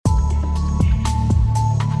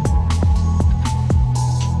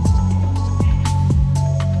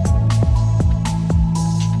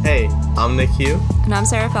I'm Nick Hugh. And I'm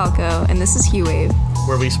Sarah Falco, and this is Hugh Wave,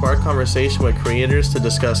 where we spark conversation with creators to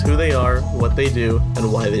discuss who they are, what they do,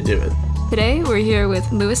 and why they do it. Today, we're here with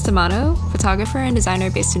Louis D'Amato, photographer and designer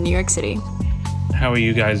based in New York City. How are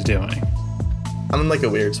you guys doing? I'm in like a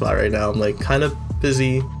weird spot right now. I'm like kind of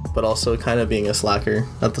busy, but also kind of being a slacker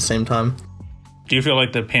at the same time. Do you feel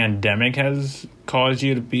like the pandemic has caused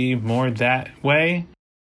you to be more that way?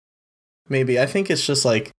 Maybe. I think it's just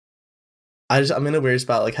like, I'm in a weird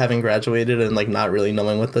spot, like having graduated and like not really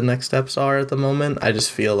knowing what the next steps are at the moment. I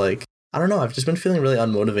just feel like, I don't know, I've just been feeling really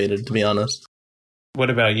unmotivated, to be honest. What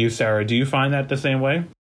about you, Sarah? Do you find that the same way?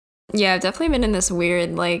 Yeah, I've definitely been in this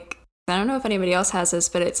weird, like, I don't know if anybody else has this,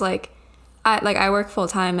 but it's like, I work full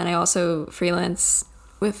time and I also freelance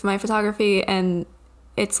with my photography, and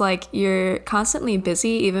it's like you're constantly busy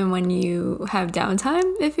even when you have downtime,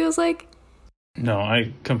 it feels like. No,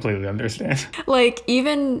 I completely understand. Like,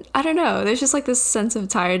 even, I don't know, there's just like this sense of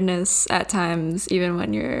tiredness at times, even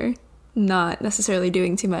when you're not necessarily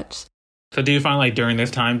doing too much. So do you find like during this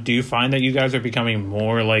time, do you find that you guys are becoming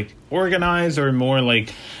more like organized or more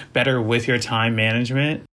like better with your time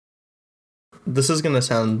management? This is going to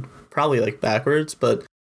sound probably like backwards, but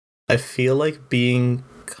I feel like being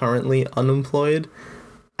currently unemployed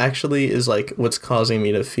actually is like what's causing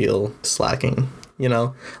me to feel slacking. You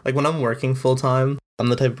know, like when I'm working full time, I'm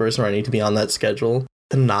the type of person where I need to be on that schedule.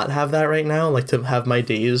 To not have that right now, like to have my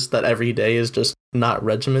days that every day is just not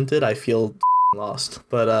regimented, I feel lost.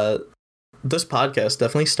 But this podcast,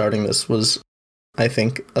 definitely starting this was, I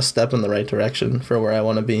think, a step in the right direction for where I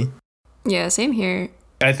want to be. Yeah, same here.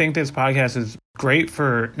 I think this podcast is great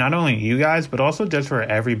for not only you guys, but also just for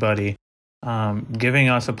everybody. Giving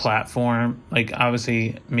us a platform, like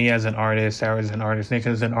obviously me as an artist, Sarah as an artist, Nick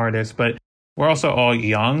as an artist, but we're also all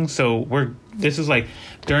young, so this is like,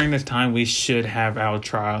 during this time, we should have our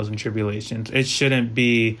trials and tribulations. It shouldn't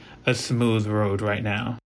be a smooth road right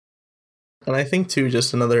now. And I think, too,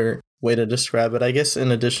 just another way to describe it, I guess,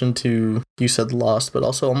 in addition to, you said lost, but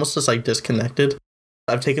also almost just like disconnected.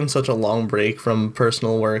 I've taken such a long break from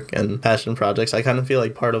personal work and passion projects. I kind of feel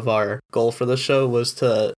like part of our goal for the show was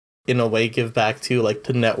to, in a way, give back to, like,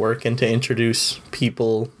 to network and to introduce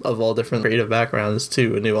people of all different creative backgrounds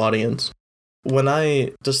to a new audience. When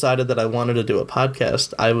I decided that I wanted to do a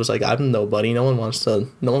podcast, I was like, I'm nobody. No one wants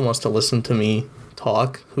to listen to me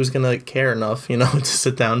talk. Who's going to care enough, to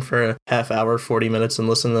sit down for a half hour, 40 minutes and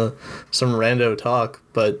listen to some rando talk?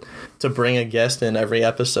 But to bring a guest in every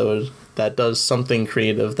episode that does something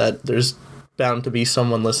creative, that there's bound to be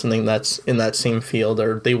someone listening that's in that same field,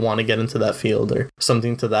 or they want to get into that field, or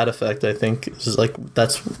something to that effect, I think is like,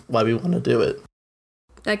 that's why we want to do it.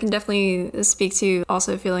 I can definitely speak to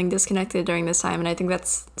also feeling disconnected during this time, and I think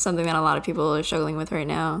that's something that a lot of people are struggling with right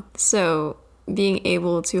now. So being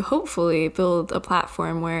able to hopefully build a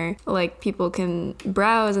platform where like people can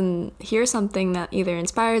browse and hear something that either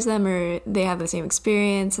inspires them or they have the same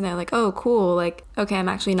experience and they're like, oh cool, like okay, I'm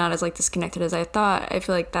actually not as like disconnected as I thought. I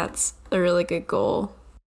feel like that's a really good goal.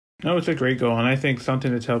 No, it's a great goal, and I think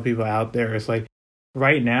something to tell people out there is like,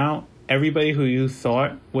 right now, everybody who you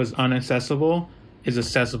thought was inaccessible is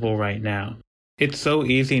accessible right now. It's so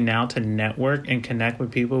easy now to network and connect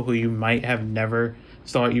with people who you might have never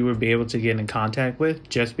thought you would be able to get in contact with,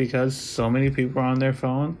 just because so many people are on their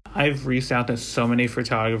phone. I've reached out to so many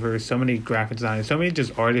photographers, so many graphic designers, so many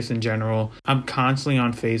just artists in general. I'm constantly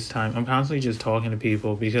on FaceTime. I'm constantly just talking to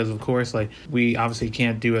people because, of course, like, we obviously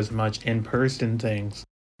can't do as much in-person things,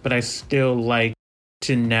 but I still like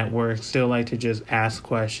to network, still like to just ask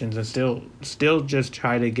questions, and still just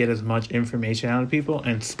try to get as much information out of people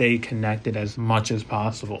and stay connected as much as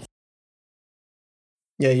possible.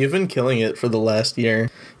 Yeah, you've been killing it for the last year.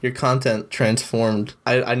 Your content transformed.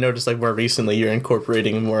 I noticed like more recently you're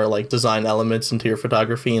incorporating more like design elements into your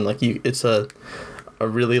photography, and like it's a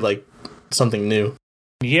really like something new.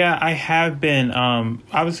 Yeah, I have been.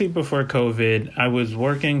 Obviously before COVID, I was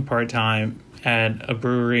working part-time at a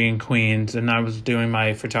brewery in Queens, and I was doing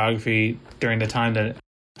my photography during the time that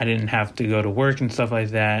I didn't have to go to work and stuff like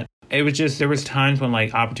that. It was just, there was times when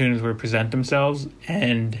like opportunities would present themselves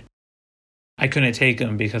and I couldn't take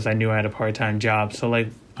them because I knew I had a part-time job. So like,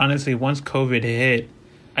 honestly, once COVID hit,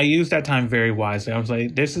 I used that time very wisely. I was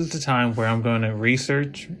like, this is the time where I'm going to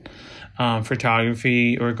research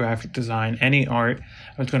photography or graphic design, any art.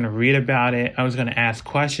 I was going to read about it. I was going to ask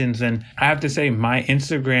questions. And I have to say, my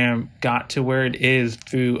Instagram got to where it is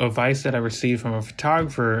through advice that I received from a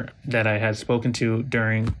photographer that I had spoken to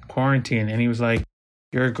during quarantine. And he was like,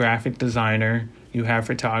 you're a graphic designer, you have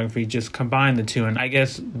photography, just combine the two. And I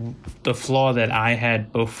guess the flaw that I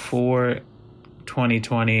had before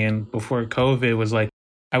 2020 and before COVID was like,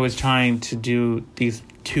 I was trying to do these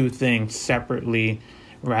two things separately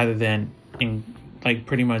rather than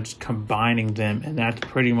pretty much combining them. And that's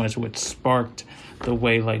pretty much what sparked the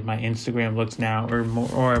way like my Instagram looks now, or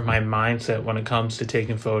my mindset when it comes to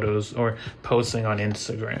taking photos or posting on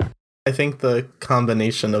Instagram. I think the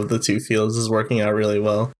combination of the two fields is working out really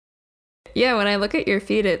well. Yeah, when I look at your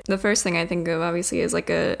feed, the first thing I think of obviously is like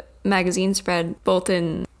a magazine spread, both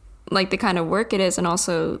in like the kind of work it is and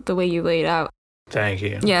also the way you lay it out. Thank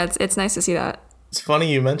you. Yeah, it's nice to see that. It's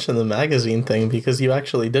funny you mentioned the magazine thing because you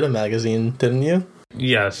actually did a magazine, didn't you?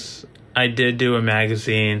 Yes, I did do a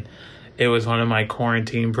magazine. It was one of my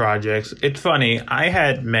quarantine projects. It's funny, I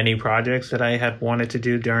had many projects that I had wanted to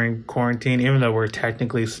do during quarantine, even though we're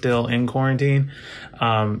technically still in quarantine.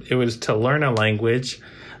 It was to learn a language.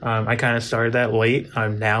 I kind of started that late.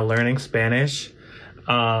 I'm now learning Spanish.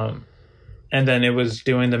 And then it was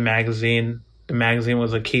doing the magazine. The magazine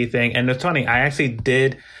was a key thing. And it's funny, I actually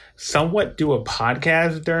did somewhat do a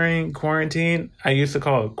podcast during quarantine. I used to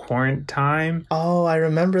call it Quarantine. Oh, I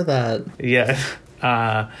remember that.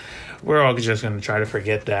 Yeah. We're all just going to try to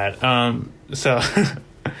forget that.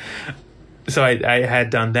 So I had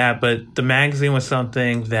done that, but the magazine was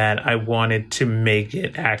something that I wanted to make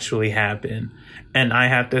it actually happen. And I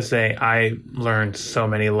have to say, I learned so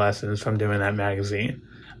many lessons from doing that magazine.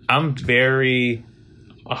 I'm very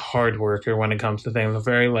a hard worker when it comes to things. I'm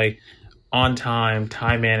very like on time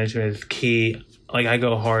management is key. Like I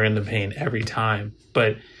go hard in the paint every time,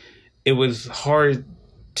 but it was hard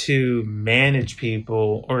to manage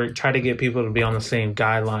people or try to get people to be on the same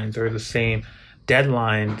guidelines or the same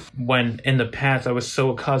deadlines when in the past I was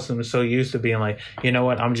so accustomed, so used to being like, you know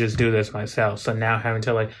what, I'm just do this myself. So now having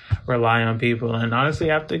to like rely on people. And honestly,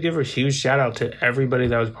 I have to give a huge shout out to everybody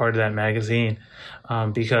that was part of that magazine,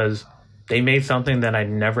 because they made something that I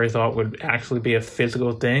never thought would actually be a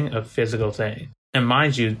physical thing. And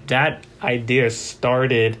mind you, that idea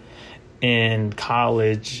started in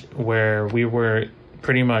college where we were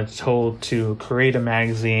pretty much told to create a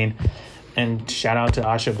magazine, and shout out to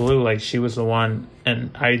Asha Blue, like she was the one.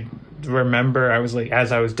 And I remember I was like,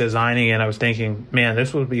 as I was designing it, I was thinking, man,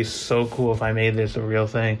 this would be so cool if I made this a real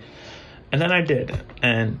thing. And then I did,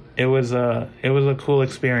 and it was a cool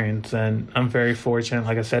experience, and I'm very fortunate,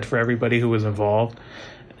 like I said, for everybody who was involved.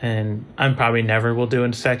 And I probably never will do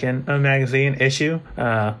a second magazine issue.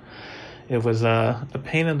 It was a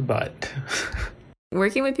pain in the butt.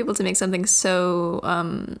 Working with people to make something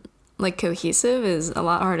so like cohesive is a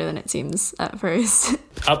lot harder than it seems at first.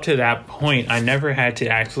 Up to that point, I never had to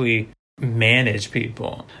actually manage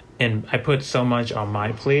people. And I put so much on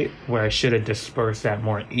my plate where I should have dispersed that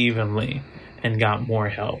more evenly and got more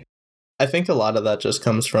help. I think a lot of that just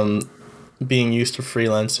comes from being used to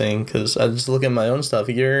freelancing, because I just look at my own stuff.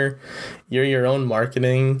 You're your own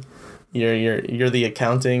marketing. You're the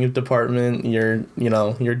accounting department.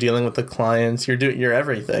 You're dealing with the clients. You're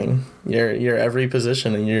everything. You're every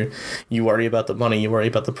position, and you worry about the money. You worry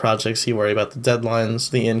about the projects. You worry about the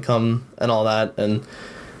deadlines, the income, and all that. And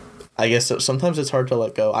I guess sometimes it's hard to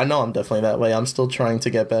let go. I know I'm definitely that way. I'm still trying to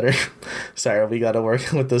get better. Sarah, we got to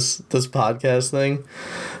work with this podcast thing.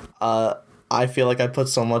 I feel like I put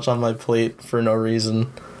so much on my plate for no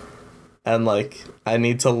reason. And, like, I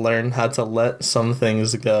need to learn how to let some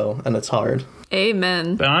things go, and it's hard.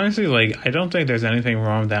 Amen. But honestly, like, I don't think there's anything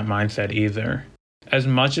wrong with that mindset either. As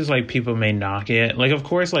much as, like, people may knock it, like, of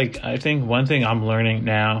course, like, I think one thing I'm learning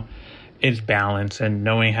now is balance and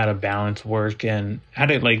knowing how to balance work and how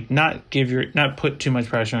to, like, not put too much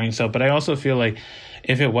pressure on yourself. But I also feel like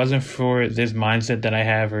if it wasn't for this mindset that I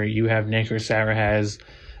have, or you have, Nick, or Sarah has,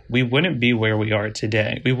 we wouldn't be where we are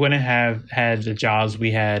today. We wouldn't have had the jobs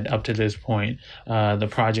we had up to this point, the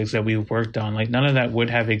projects that we worked on. Like, none of that would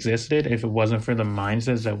have existed if it wasn't for the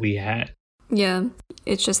mindsets that we had. Yeah,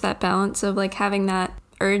 it's just that balance of, like, having that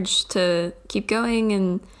urge to keep going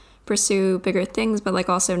and pursue bigger things, but, like,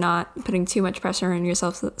 also not putting too much pressure on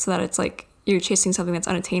yourself so that it's, like, you're chasing something that's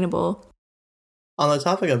unattainable. On the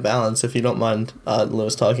topic of balance, if you don't mind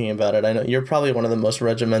Lewis talking about it, I know you're probably one of the most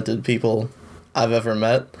regimented people I've ever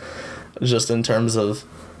met, just in terms of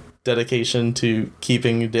dedication to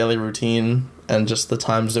keeping your daily routine and just the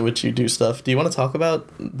times at which you do stuff. Do you want to talk about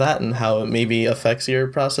that and how it maybe affects your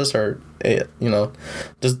process, or do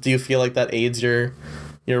you feel like that aids your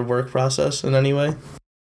work process in any way?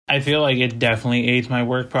 I feel like it definitely aids my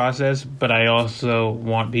work process, but I also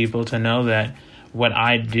want people to know that what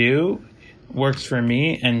I do works for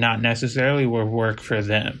me and not necessarily will work for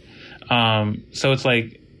them. So it's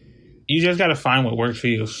like, you just got to find what works for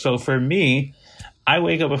you. So for me, I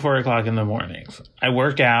wake up at 4 o'clock in the mornings. I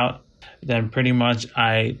work out, then pretty much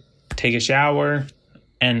I take a shower,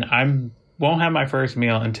 and I'm won't have my first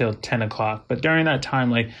meal until 10 o'clock. But during that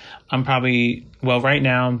time, like I'm probably, well, right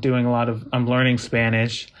now I'm learning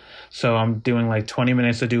Spanish. So I'm doing like 20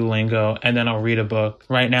 minutes of Duolingo, and then I'll read a book.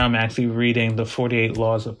 Right now I'm actually reading The 48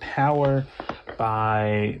 Laws of Power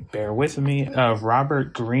by, bear with me,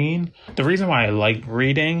 Robert Greene. The reason why I like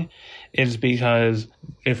reading is because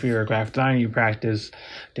if you're a graphic designer, you practice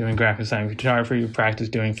doing graphic design photography, you practice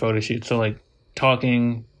doing photo shoots. So like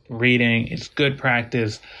talking, reading, it's good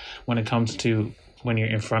practice when it comes to when you're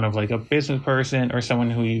in front of like a business person or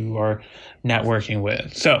someone who you are networking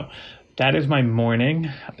with. So that is my morning.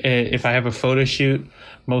 If I have a photo shoot,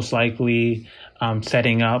 most likely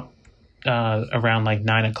setting up around like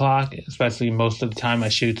 9 o'clock, especially most of the time my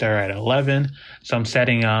shoots are at 11. So I'm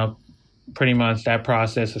setting up pretty much that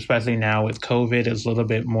process, especially now with COVID, is a little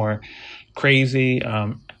bit more crazy.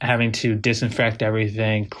 Having to disinfect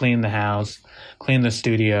everything, clean the house, clean the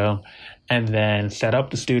studio, and then set up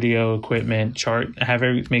the studio equipment,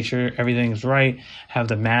 make sure everything's right, have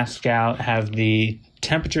the mask out, have the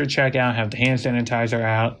temperature check out, have the hand sanitizer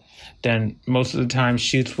out. Then most of the time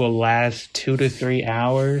shoots will last 2 to 3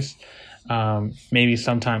 hours, maybe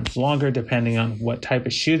sometimes longer depending on what type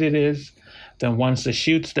of shoot it is. Then once the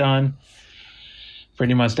shoot's done,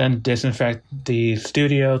 pretty much then disinfect the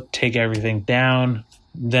studio, take everything down.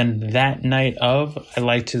 Then that night of, I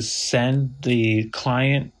like to send the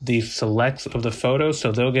client the selects of the photos,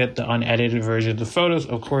 so they'll get the unedited version of the photos.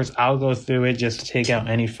 Of course, I'll go through it just to take out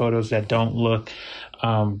any photos that don't look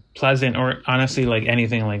pleasant, or honestly like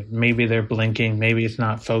anything, like maybe they're blinking, maybe it's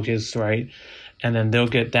not focused right. And then they'll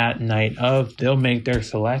get that night of, they'll make their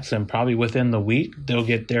selects, and probably within the week they'll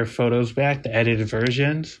get their photos back, the edited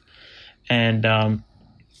versions. And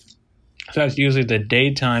so that's usually the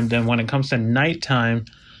daytime. Then when it comes to nighttime,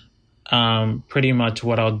 pretty much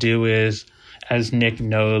what I'll do is, as Nick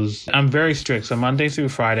knows, I'm very strict. So Monday through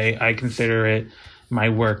Friday, I consider it my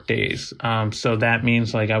work days. So that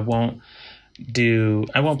means like I won't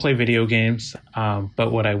play video games.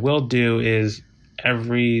 But what I will do is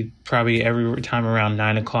probably every time around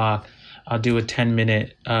 9 o'clock, I'll do a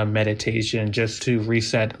 10-minute meditation just to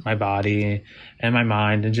reset my body and my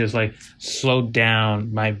mind and just like slow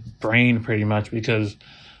down my brain pretty much, because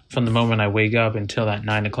from the moment I wake up until that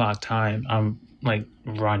 9 o'clock time, I'm like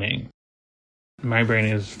running. My brain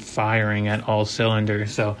is firing at all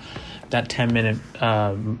cylinders. So that 10-minute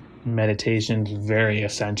meditation is very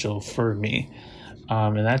essential for me.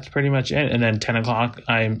 And that's pretty much it. And then 10 o'clock,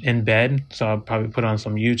 I'm in bed. So I'll probably put on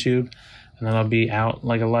some YouTube, and then I'll be out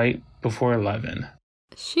like a light before 11.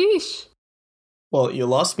 Sheesh. Well, you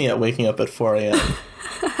lost me at waking up at 4 a.m.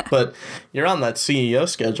 But you're on that CEO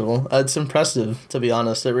schedule. It's impressive, to be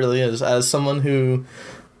honest. It really is. As someone who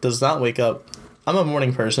does not wake up, I'm a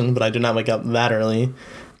morning person, but I do not wake up that early.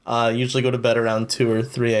 Usually go to bed around 2 or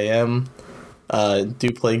 3 a.m.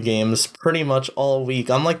 Do play games pretty much all week.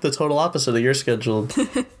 I'm like the total opposite of your schedule.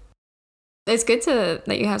 It's good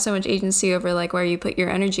that you have so much agency over like where you put your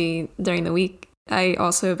energy during the week. I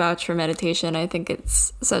also vouch for meditation. I think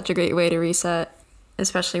it's such a great way to reset,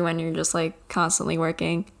 especially when you're just like constantly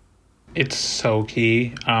working. It's so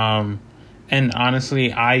key. And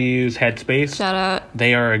honestly, I use Headspace. Shout out.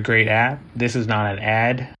 They are a great app. This is not an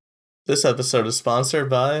ad. This episode is sponsored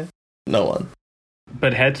by no one.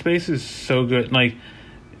 But Headspace is so good. Like,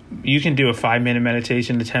 you can do a 5-minute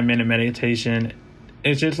meditation, a 10-minute meditation.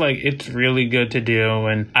 It's just like, it's really good to do.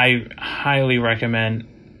 And I highly recommend,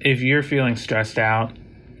 if you're feeling stressed out,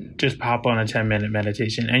 just pop on a 10-minute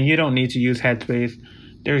meditation. And you don't need to use Headspace.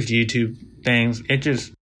 There's YouTube things. It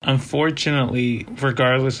just, unfortunately,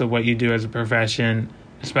 regardless of what you do as a profession,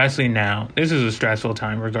 especially now, this is a stressful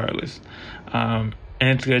time regardless. And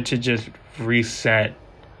it's good to just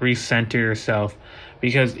recenter yourself.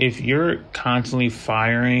 Because if you're constantly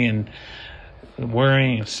firing and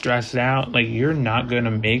worrying and stressed out, like, you're not going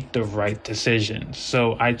to make the right decisions.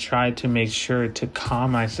 So I try to make sure to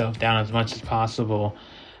calm myself down as much as possible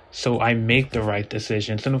so I make the right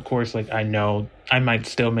decisions. And of course, like, I know I might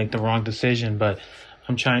still make the wrong decision, but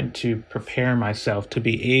I'm trying to prepare myself to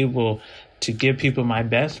be able to give people my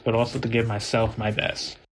best, but also to give myself my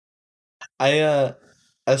best.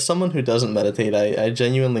 As someone who doesn't meditate, I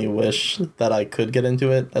genuinely wish that I could get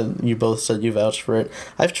into it. You both said you vouched for it.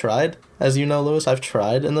 I've tried, as you know, Lewis. I've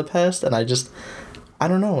tried in the past, and I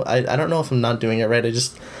don't know. I don't know if I'm not doing it right.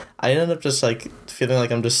 I end up just like feeling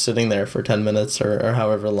like I'm just sitting there for 10 minutes or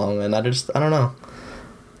however long, and I don't know.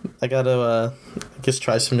 I gotta, I guess,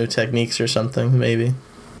 try some new techniques or something, maybe.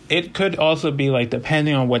 It could also be like,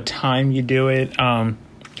 depending on what time you do it,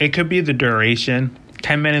 it could be the duration.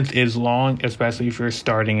 10 minutes is long, especially if you're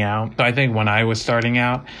starting out. So I think when I was starting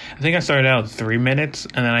out, I think I started out 3 minutes,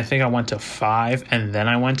 and then I think I went to 5, and then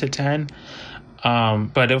I went to 10.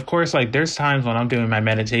 But of course, like there's times when I'm doing my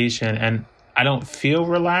meditation and I don't feel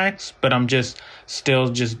relaxed, but I'm just still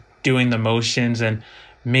just doing the motions, and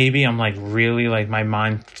maybe I'm like really like my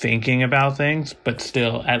mind thinking about things, but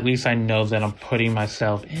still at least I know that I'm putting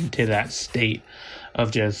myself into that state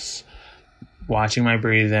of just watching my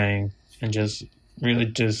breathing and just really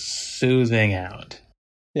just soothing out.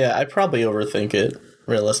 Yeah, I probably overthink it,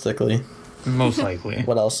 realistically. Most likely.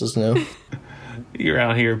 What else is new? You're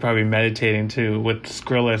out here probably meditating too, with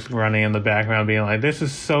Skrillex running in the background being like, this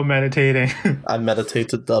is so meditating. I meditate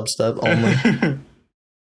to dubstep only.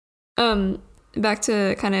 Back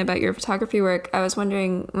to kind of about your photography work, I was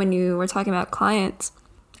wondering when you were talking about clients,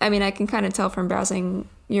 I mean, I can kind of tell from browsing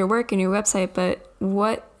your work and your website, but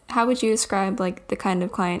how would you describe like the kind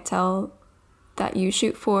of clientele that you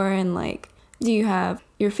shoot for? And like, do you have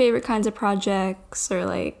your favorite kinds of projects or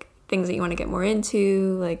like things that you want to get more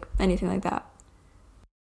into, like anything like that?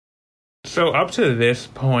 So up to this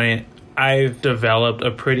point, I've developed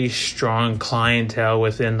a pretty strong clientele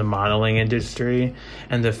within the modeling industry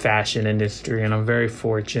and the fashion industry, and I'm very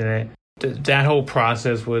fortunate. That whole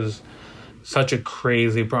process was such a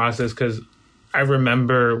crazy process because I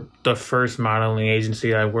remember the first modeling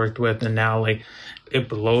agency I worked with, and now like it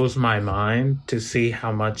blows my mind to see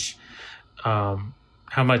how much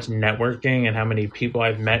networking and how many people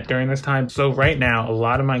I've met during this time. So right now, a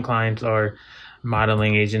lot of my clients are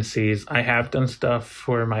modeling agencies. I have done stuff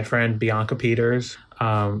for my friend Bianca Peters.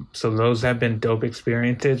 So those have been dope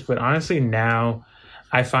experiences. But honestly, now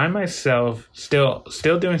I find myself still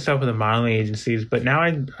doing stuff with the modeling agencies, but now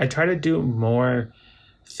I try to do more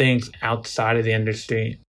things outside of the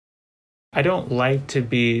industry. I don't like to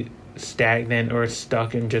be stagnant or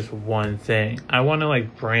stuck in just one thing. I want to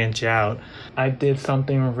like branch out. I did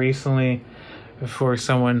something recently for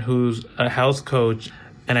someone who's a health coach,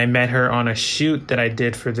 and I met her on a shoot that I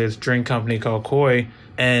did for this drink company called Koi.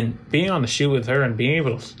 And being on the shoot with her and being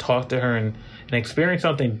able to talk to her and experience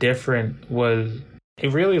something different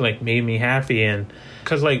it really like made me happy. And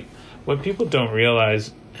because like what people don't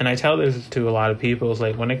realize, and I tell this to a lot of people, is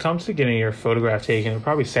like when it comes to getting your photograph taken, and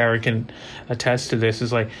probably Sarah can attest to this,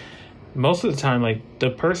 is like most of the time, like the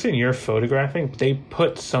person you're photographing, they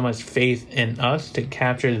put so much faith in us to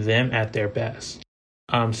capture them at their best.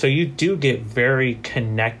 So you do get very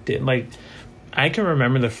connected. Like I can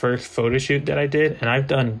remember the first photo shoot that I did, and I've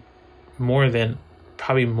done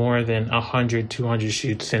probably more than 100, 200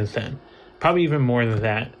 shoots since then. Probably even more than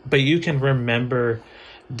that. But you can remember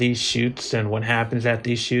these shoots and what happens at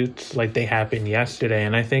these shoots like they happened yesterday.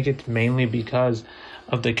 And I think it's mainly because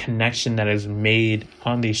of the connection that is made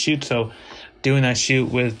on these shoots. So doing that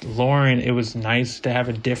shoot with Lauren, it was nice to have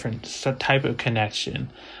a different type of connection.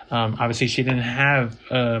 Obviously, she didn't have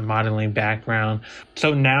a modeling background.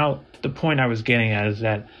 So now the point I was getting at is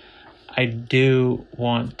that I do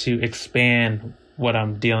want to expand what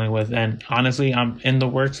I'm dealing with. And honestly, I'm in the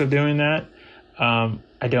works of doing that.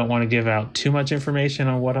 I don't want to give out too much information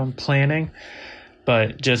on what I'm planning,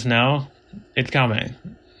 but just know it's coming,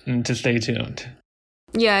 and to stay tuned.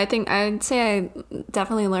 Yeah, I think I'd say I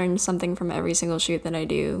definitely learned something from every single shoot that I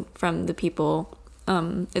do from the people.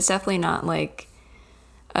 It's definitely not like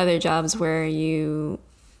other jobs where you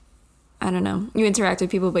interact with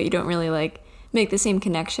people, but you don't really like make the same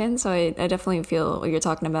connection. So I definitely feel what you're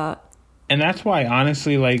talking about. And that's why,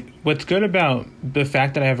 honestly, like what's good about the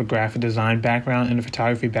fact that I have a graphic design background and a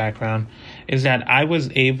photography background is that I was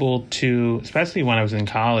able to, especially when I was in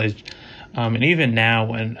college, and even now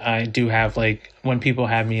when I do have when people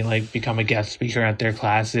have me like become a guest speaker at their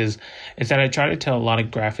classes, is that I try to tell a lot of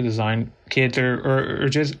graphic design kids or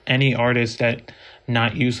just any artist that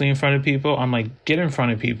not usually in front of people, I'm like, get in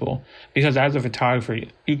front of people, because as a photographer,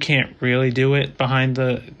 you can't really do it behind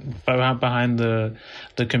the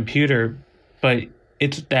computer, but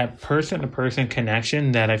it's that person-to-person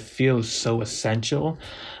connection that I feel is so essential.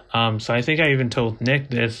 So I think I even told Nick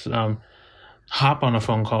this, hop on a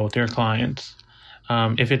phone call with your clients.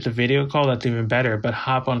 If it's a video call, that's even better, but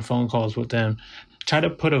hop on phone calls with them. Try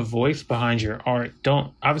to put a voice behind your art.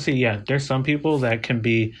 There's some people that can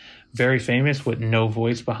be very famous with no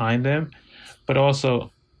voice behind them, but also,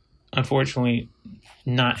 unfortunately,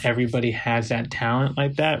 not everybody has that talent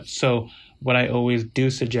like that. So what I always do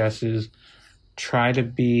suggest is try to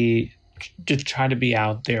be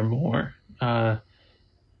out there more.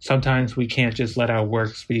 Sometimes we can't just let our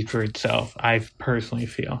work speak for itself, I personally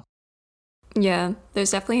feel. Yeah,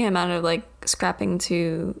 there's definitely an amount of like scrapping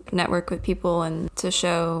to network with people and to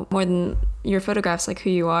show more than your photographs, like who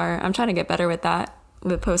you are. I'm trying to get better with that.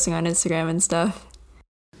 with posting on Instagram and stuff.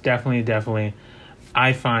 Definitely.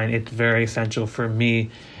 I find it's very essential for me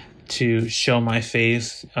to show my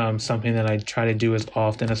face, something that I try to do as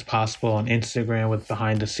often as possible on Instagram with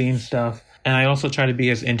behind the scenes stuff. And I also try to be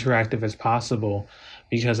as interactive as possible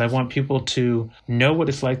because I want people to know what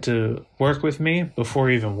it's like to work with me before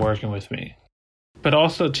even working with me. But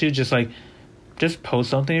also too, just post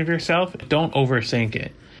something of yourself. Don't overthink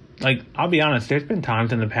it. Like, I'll be honest, there's been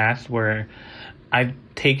times in the past where I've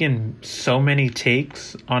taken so many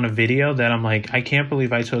takes on a video that I'm like, I can't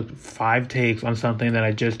believe I took 5 takes on something that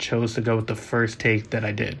I just chose to go with the first take that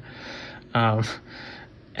I did.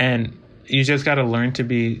 And you just got to learn to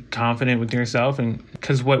be confident with yourself. And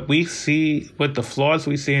because what the flaws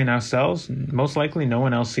we see in ourselves, most likely no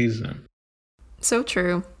one else sees them. So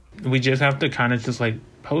true. We just have to kind of just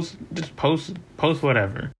post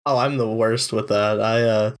whatever. Oh, I'm the worst with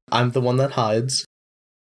that. I'm the one that hides.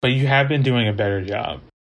 But you have been doing a better job.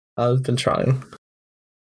 I've been trying.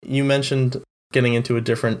 You mentioned getting into a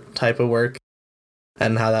different type of work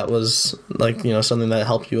and how that was something that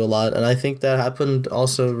helped you a lot. And I think that happened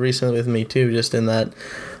also recently with me too, just in that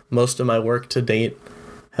most of my work to date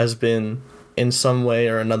has been in some way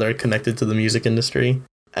or another connected to the music industry.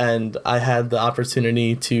 And I had the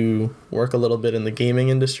opportunity to work a little bit in the gaming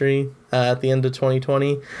industry at the end of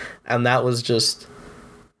 2020. And that was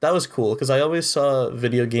cool because I always saw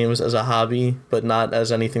video games as a hobby, but not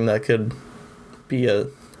as anything that could be a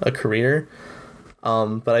career.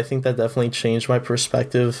 But I think that definitely changed my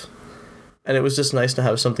perspective. And it was just nice to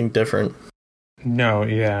have something different. No,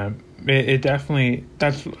 yeah. It definitely,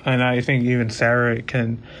 and I think even Sarah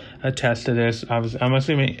pretty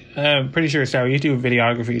sure, Sarah, you do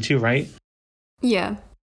videography too, right? Yeah.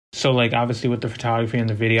 So obviously with the photography and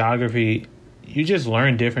the videography, you just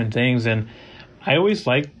learn different things. And I always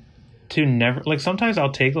like to sometimes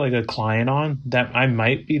I'll take a client on that I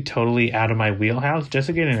might be totally out of my wheelhouse just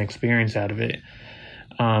to get an experience out of it.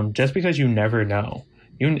 Just because you never know.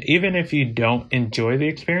 Even if you don't enjoy the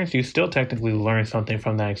experience, you still technically learn something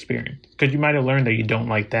from that experience. Because you might have learned that you don't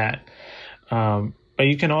like that. But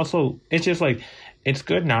you can also, it's just it's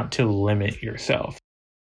good not to limit yourself.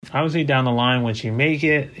 Obviously down the line, once you make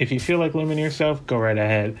it, if you feel like limiting yourself, go right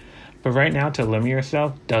ahead. But right now, to limit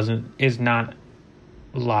yourself is not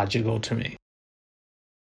logical to me.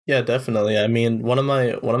 Yeah, definitely. I mean, one of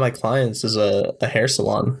my clients is a hair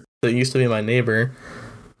salon that used to be my neighbor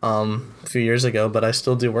a few years ago, but I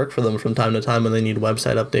still do work for them from time to time when they need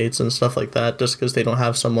website updates and stuff like that, just because they don't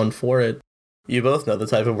have someone for it. You both know the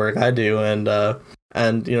type of work I do,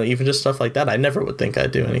 and even just stuff like that. I never would think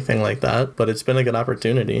I'd do anything like that, but it's been a good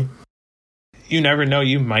opportunity. You never know,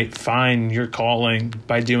 you might find your calling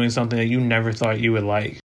by doing something that you never thought you would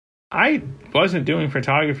like. I wasn't doing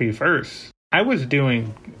photography first. I was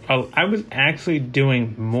actually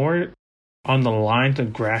doing more on the lines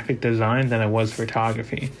of graphic design than I was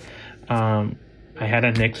photography. I had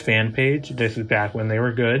a Knicks fan page. This is back when they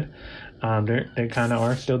were good. They kind of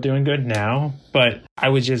are still doing good now. But I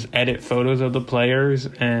would just edit photos of the players.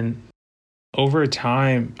 And over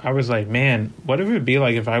time, I was like, man, what would it be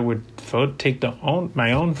like if I would take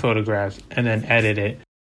my own photographs and then edit it?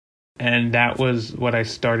 And that was what I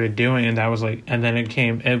started doing. And that was and then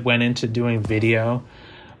it went into doing video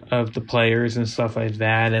of the players and stuff like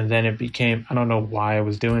that. And then it became, I don't know why I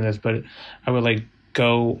was doing this, but I would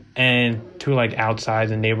go to outside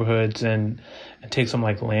the neighborhoods and take some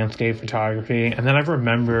landscape photography. And then I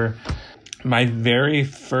remember my very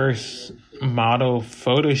first model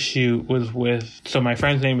photo shoot was so my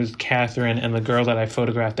friend's name is Catherine, and the girl that I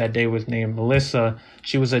photographed that day was named Melissa.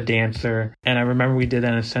 She was a dancer, and I remember we did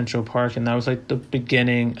that in Central Park, and that was the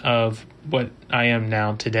beginning of what I am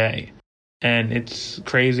now today. And it's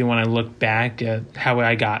crazy when I look back at how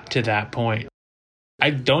I got to that point. I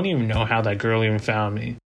don't even know how that girl even found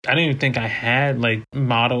me. I didn't even think I had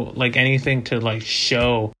model anything to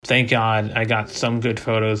show. Thank God I got some good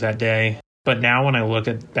photos that day. But now when I look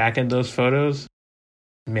back at those photos,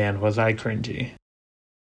 man, was I cringy.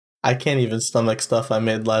 I can't even stomach stuff I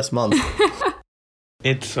made last month.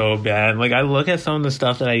 It's so bad. I look at some of the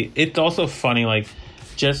stuff that it's also funny,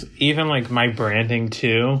 just even my branding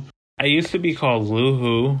too. I used to be called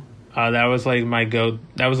Luhu. That was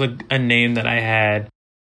that was a name that I had.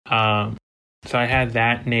 So I had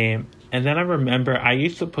that name. And then I remember I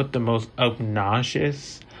used to put the most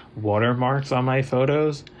obnoxious watermarks on my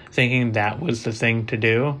photos, thinking that was the thing to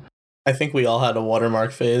do. I think we all had a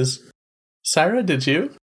watermark phase. Sarah, did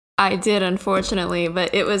you? I did, unfortunately,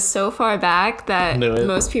 but it was so far back that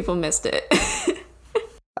most people missed it.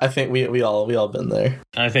 I think we all been there.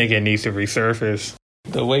 I think it needs to resurface.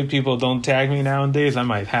 The way people don't tag me nowadays, I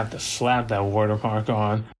might have to slap that watermark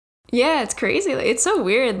on. Yeah, it's crazy. Like, it's so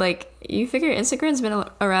weird. Like, you figure Instagram's been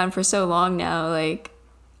around for so long now. Like,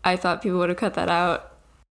 I thought people would have cut that out.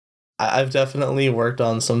 I've definitely worked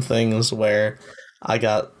on some things where I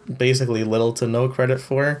got basically little to no credit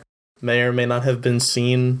for. May or may not have been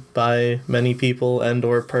seen by many people and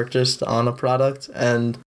or purchased on a product.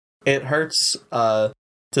 And it hurts to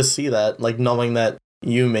see that, like knowing that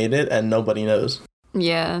you made it and nobody knows.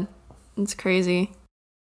 Yeah, it's crazy.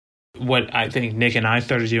 What I think Nick and I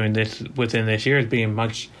started doing this within this year is being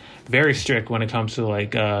very strict when it comes to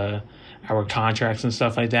like our contracts and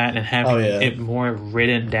stuff like that, and having it more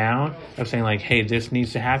written down of saying like, hey, this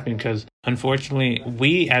needs to happen, because unfortunately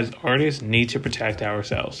we as artists need to protect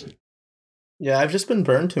ourselves. Yeah, I've just been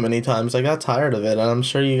burned too many times. I got tired of it, and I'm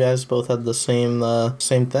sure you guys both had the same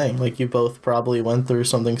thing. Like, you both probably went through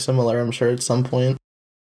something similar, I'm sure, at some point.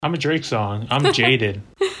 I'm a Drake song. I'm jaded.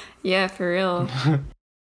 Yeah, for real.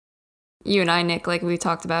 You and I, Nick, like, we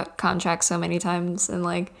talked about contracts so many times, and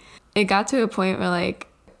like, it got to a point where like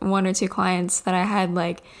one or two clients that I had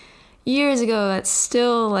like years ago that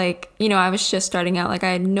still like, you know, I was just starting out, like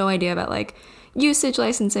I had no idea about like usage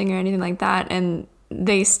licensing or anything like that, and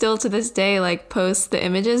they still to this day like post the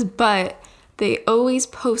images, but they always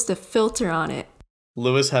post a filter on it.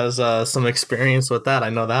 Lewis has some experience with that. I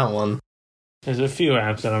know that one. There's a few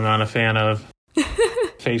apps that I'm not a fan of.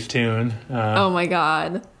 Facetune. Oh my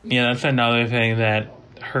god. Yeah, that's another thing that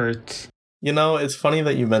hurts. You know, it's funny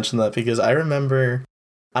that you mentioned that, because I remember,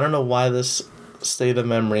 I don't know why this stayed in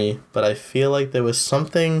memory, but I feel like there was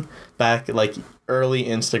something back like early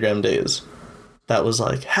Instagram days that was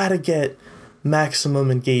like how to get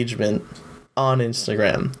maximum engagement on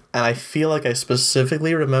Instagram. And I feel like I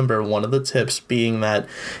specifically remember one of the tips being that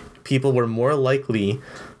people were more likely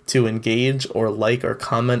to engage or like or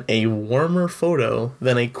comment a warmer photo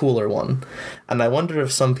than a cooler one. And I wonder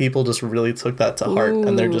if some people just really took that to heart. Ooh.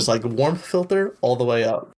 And they're just like, warmth filter all the way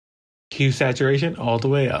up. Hue saturation all the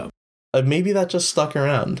way up. Maybe that just stuck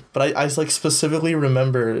around. But I like specifically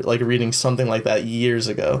remember like reading something like that years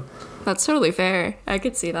ago. That's totally fair. I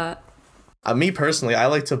could see that. Me personally, I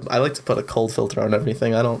like to put a cold filter on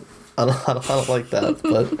everything. I don't like that,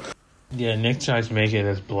 but yeah, Nick tries to make it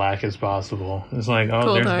as black as possible. It's like, oh,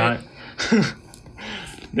 cold there's heart. Not.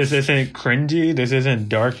 This isn't cringy. This isn't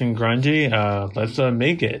dark and grungy. Let's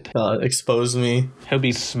make it. Expose me. He'll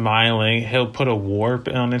be smiling. He'll put a warp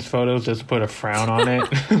on his photos just to put a frown on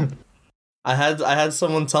it. I had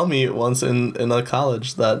someone tell me once in a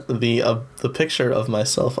college that the picture of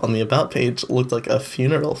myself on the about page looked like a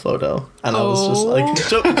funeral photo, and I was just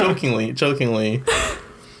like jokingly,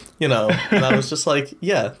 you know, and I was just like,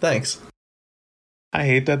 yeah, thanks. I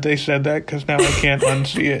hate that they said that, because now I can't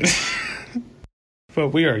unsee it. But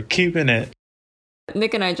we are keeping it.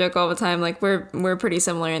 Nick and I joke all the time, like we're pretty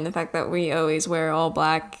similar in the fact that we always wear all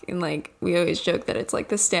black, and like we always joke that it's like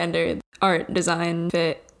the standard art design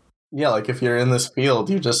fit. Yeah, like if you're in this field,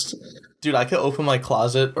 you just, dude, I could open my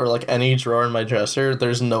closet or like any drawer in my dresser.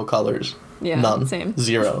 There's no colors. Yeah, none. Same.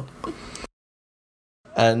 Zero.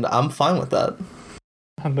 And I'm fine with that.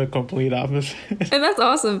 I'm the complete opposite. And that's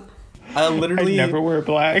awesome. I never wear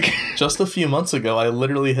black. Just a few months ago, I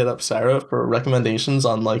literally hit up Sarah for recommendations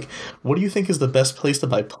on like, what do you think is the best place to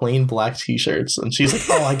buy plain black t-shirts? And she's like,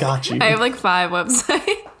 oh, I got you. I have like 5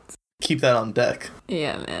 websites. Keep that on deck.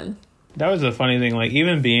 Yeah, man. That was a funny thing. Like,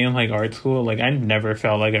 even being in like art school, like I never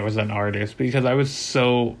felt like I was an artist, because I was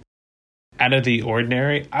so out of the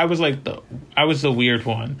ordinary. I was the weird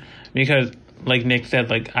one, because like Nick said,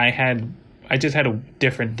 like I just had a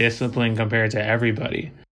different discipline compared to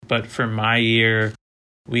everybody. But for my year,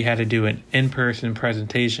 we had to do an in-person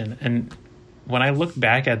presentation. And when I look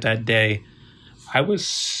back at that day, I was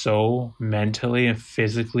so mentally and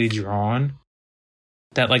physically drawn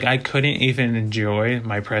that like I couldn't even enjoy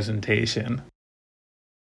my presentation.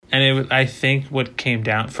 And it was, I think what came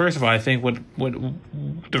down, first of all, I think what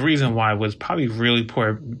the reason why was probably really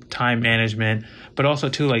poor time management, but also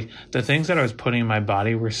too, like the things that I was putting in my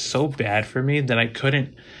body were so bad for me that I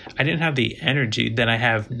didn't have the energy that I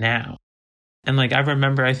have now. And like, I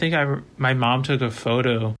remember, my mom took a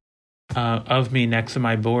photo of me next to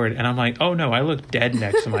my board, and I'm like, oh no, I look dead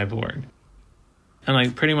next to my board. And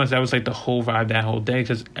like, pretty much that was like the whole vibe that whole day,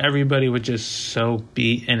 because everybody was just so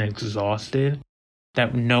beat and exhausted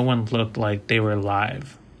that no one looked like they were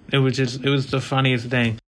alive. It was the funniest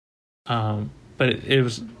thing. But it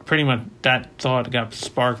was pretty much, that thought got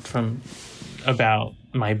sparked from about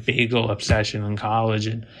my bagel obsession in college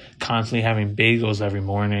and constantly having bagels every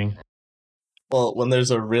morning. Well, when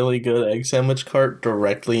there's a really good egg sandwich cart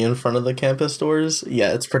directly in front of the campus doors,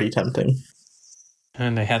 yeah, it's pretty tempting.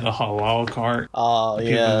 And they had the halal cart Oh, that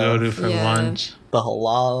people go to for Yeah. lunch. The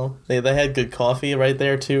halal. They had good coffee right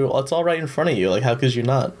there, too. It's all right in front of you. Like, how could you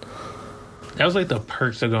not? That was like the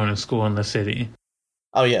perks of going to school in the city.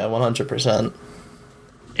 Oh, yeah, 100%.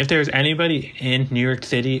 If there's anybody in New York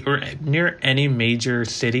City or near any major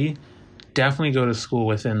city, definitely go to school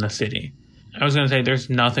within the city. I was going to say there's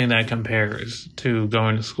nothing that compares to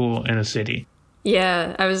going to school in a city.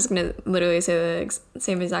 Yeah, I was going to literally say the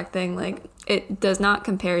same exact thing. Like, it does not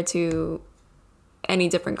compare to any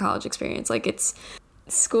different college experience. Like, it's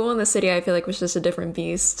school in the city, I feel like, was just a different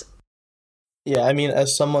beast. Yeah, I mean,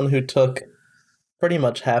 as someone who took pretty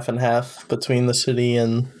much half and half between the city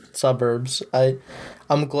and suburbs,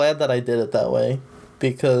 I'm glad that I did it that way,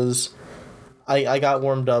 because I got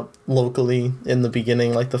warmed up locally in the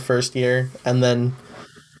beginning, like the first year, and then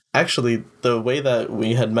actually the way that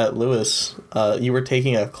we had met Lewis, you were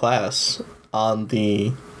taking a class on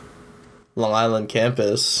the Long Island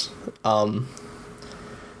campus, and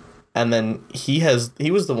then he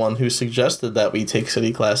was the one who suggested that we take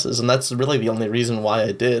city classes, and that's really the only reason why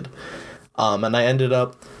I did. And I ended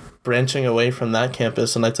up branching away from that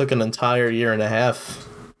campus, and I took an entire year and a half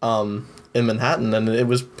in Manhattan, and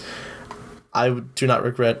I do not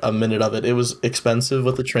regret a minute of it. It was expensive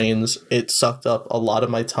with the trains. It sucked up a lot of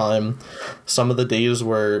my time. Some of the days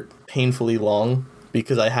were painfully long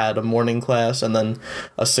because I had a morning class and then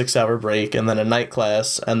a 6-hour break and then a night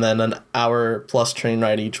class and then an hour plus train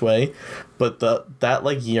ride each way. But that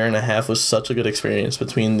like year and a half was such a good experience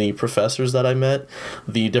between the professors that I met,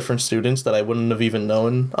 the different students that I wouldn't have even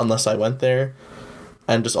known unless I went there,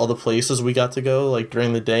 and just all the places we got to go like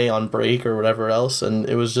during the day on break or whatever else. And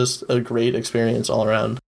it was just a great experience all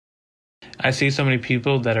around. I see so many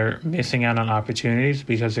people that are missing out on opportunities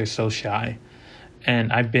because they're so shy.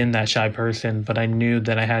 And I've been that shy person, but I knew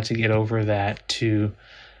that I had to get over that to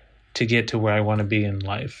get to where I want to be in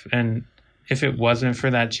life. And if it wasn't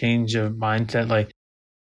for that change of mindset, like,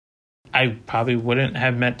 I probably wouldn't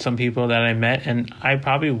have met some people that I met, and I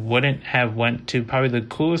probably wouldn't have went to probably the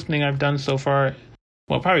coolest thing I've done so far.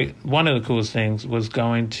 Well, probably one of the coolest things was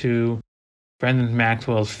going to Brendan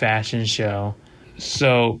Maxwell's fashion show.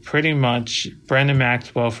 So pretty much Brendan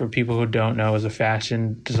Maxwell, for people who don't know, is a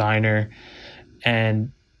fashion designer.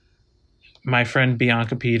 And my friend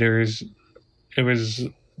Bianca Peters, it was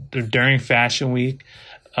during Fashion Week,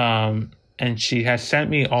 and she has sent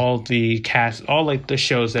me all the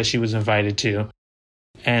shows that she was invited to.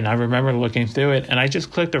 And I remember looking through it, and I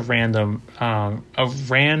just clicked a random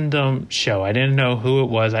show. I didn't know who it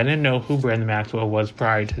was. I didn't know who Brendan Maxwell was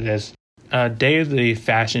prior to this. Day of the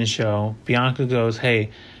fashion show, Bianca goes, "Hey,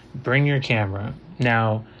 bring your camera."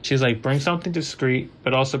 Now, she's like, bring something discreet,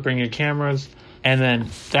 but also bring your cameras. And then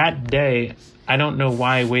that day, I don't know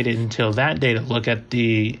why I waited until that day to look at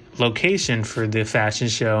the location for the fashion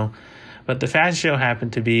show, but the fashion show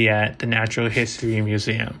happened to be at the Natural History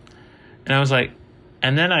Museum. And I was like,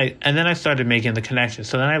 and then I started making the connection.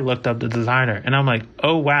 So then I looked up the designer, and I'm like,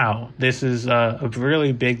 oh wow, this is a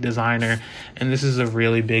really big designer, and this is a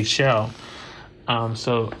really big show.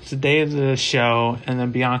 So it's the day of the show, and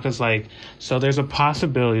then Bianca's like, so there's a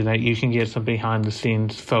possibility that you can get some behind the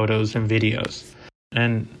scenes photos and videos.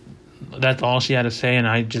 And that's all she had to say, and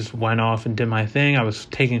I just went off and did my thing. I was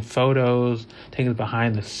taking photos, taking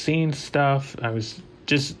behind the scenes stuff. I was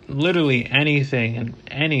just literally anything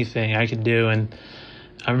I could do. And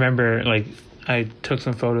I remember, like, I took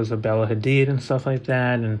some photos of Bella Hadid and stuff like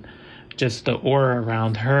that, and just the aura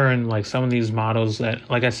around her, and like some of these models that,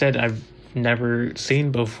 like I said, I've never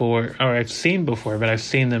seen before, or I've seen before, but I've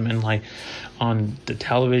seen them in like on the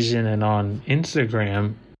television and on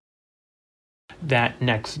Instagram. That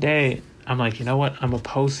next day, I'm like, you know what? I'm gonna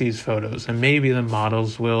post these photos, and maybe the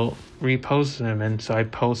models will repost them. And so I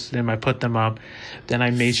posted them, I put them up. Then I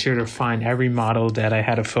made sure to find every model that I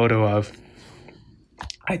had a photo of.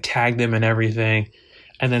 I tagged them and everything,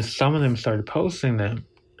 and then some of them started posting them,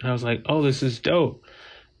 and I was like, oh, this is dope.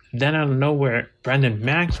 Then out of nowhere, Brendan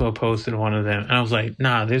Maxwell posted one of them, and I was like,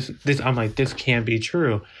 nah, this I'm like, this can't be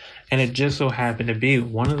true. And it just so happened to be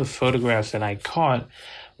one of the photographs that I caught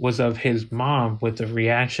was of his mom with the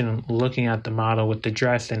reaction, looking at the model with the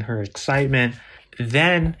dress and her excitement.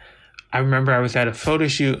 Then I remember I was at a photo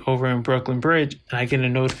shoot over in Brooklyn Bridge, and I get a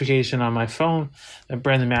notification on my phone that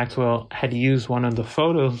Brendan Maxwell had used one of the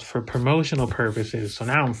photos for promotional purposes. So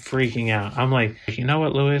now I'm freaking out. I'm like, you know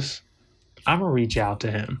what, Lewis? I'm going to reach out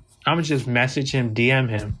to him. I'm going to just message him, DM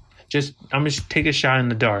him. I'm going to take a shot in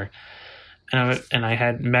the dark. And I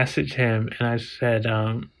had messaged him, and I said,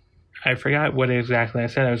 I forgot what exactly I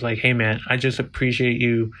said. I was like, hey, man, I just appreciate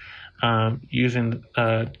you using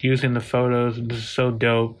the photos. This is so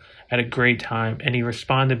dope. had a great time. And he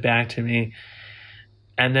responded back to me.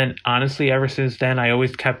 And then honestly, ever since then, I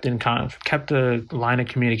always kept a line of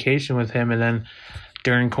communication with him. And then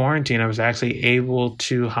during quarantine, I was actually able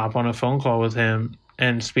to hop on a phone call with him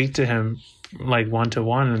and speak to him like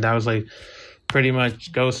one-to-one. And that was like pretty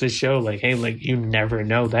much goes to show like, hey, like you never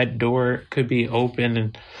know, that door could be open.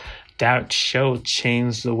 And that show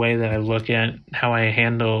changed the way that I look at how I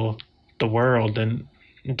handle the world. And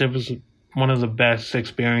it was one of the best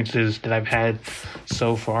experiences that I've had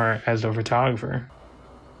so far as a photographer.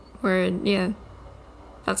 Word, yeah.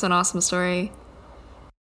 That's an awesome story.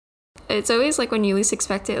 It's always like when you least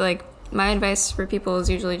expect it, like my advice for people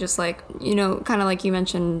is usually just like, you know, kind of like you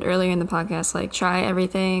mentioned earlier in the podcast, like try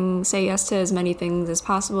everything, say yes to as many things as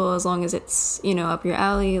possible as long as it's, you know, up your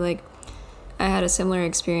alley. Like I had a similar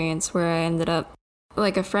experience where I ended up,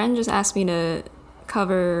 like a friend just asked me to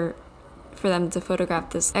cover for them to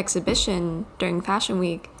photograph this exhibition during Fashion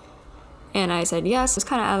Week. And I said yes. It was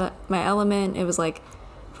kind of out of my element. It was like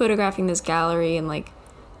photographing this gallery and like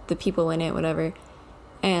the people in it, whatever.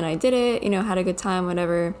 And I did it, you know, had a good time,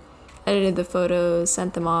 whatever. Edited the photos,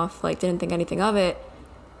 sent them off, like didn't think anything of it.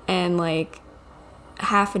 And like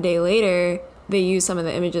half a day later, they used some of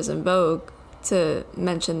the images in Vogue to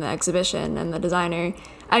mention the exhibition and the designer.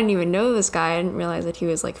 I didn't even know this guy. I didn't realize that he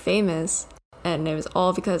was like famous. And it was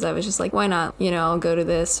all because I was just like, why not? You know, I'll go to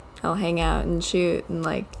this, I'll hang out and shoot and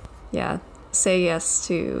like, yeah, say yes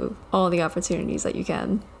to all the opportunities that you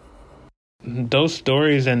can. Those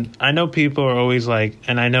stories, and I know people are always like,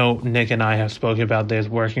 and I know Nick and I have spoken about this,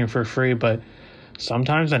 working for free, but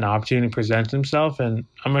sometimes an opportunity presents itself, and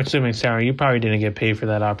I'm assuming, Sarah, you probably didn't get paid for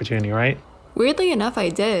that opportunity, right? Weirdly enough, I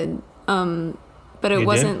did. But it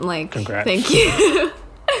wasn't like, congrats. Thank you.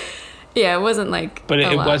 Yeah, it wasn't like, but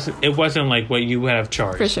it wasn't like what you would have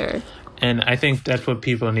charged. For sure. And I think that's what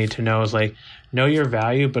people need to know is like, know your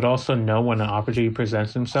value, but also know when an opportunity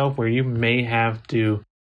presents itself where you may have to,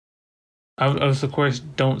 of course,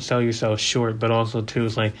 don't sell yourself short, but also too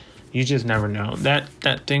is like, you just never know. That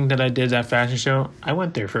thing that I did, that fashion show, I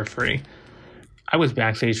went there for free. I was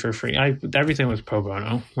backstage for free. Everything was pro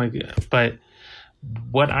bono. Like, but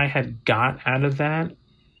what I had got out of that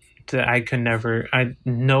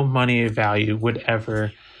no money value would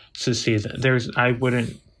ever succeed.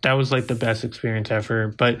 That was like the best experience ever.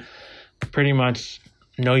 But pretty much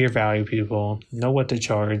know your value, people. Know what to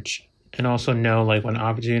charge. And also know like when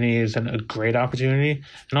opportunity isn't a great opportunity.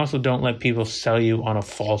 And also don't let people sell you on a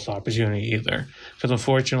false opportunity either. Because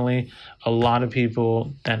unfortunately, a lot of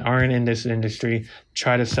people that aren't in this industry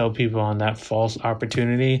try to sell people on that false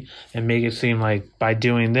opportunity and make it seem like by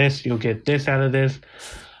doing this, you'll get this out of this.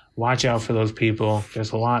 Watch out for those people.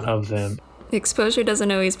 There's a lot of them. Exposure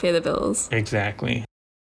doesn't always pay the bills. Exactly.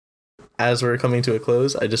 As we're coming to a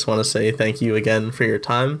close, I just want to say thank you again for your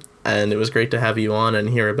time. And it was great to have you on and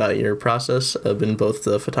hear about your process in both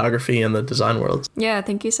the photography and the design worlds. Yeah,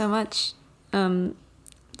 thank you so much. Do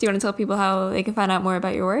you want to tell people how they can find out more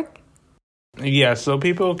about your work? Yeah, so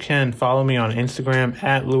people can follow me on Instagram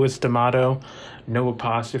at Louis D'Amato, no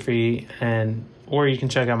apostrophe, or you can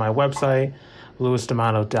check out my website,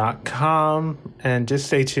 louisdamato.com, and just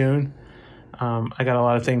stay tuned. I got a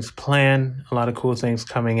lot of things planned, a lot of cool things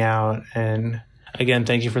coming out. And again,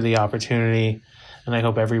 thank you for the opportunity. And I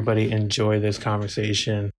hope everybody enjoyed this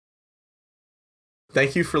conversation.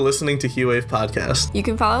 Thank you for listening to HueWave Podcast. You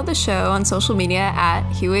can follow the show on social media at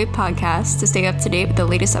HueWave Podcast to stay up to date with the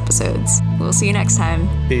latest episodes. We'll see you next time.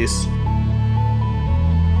 Peace.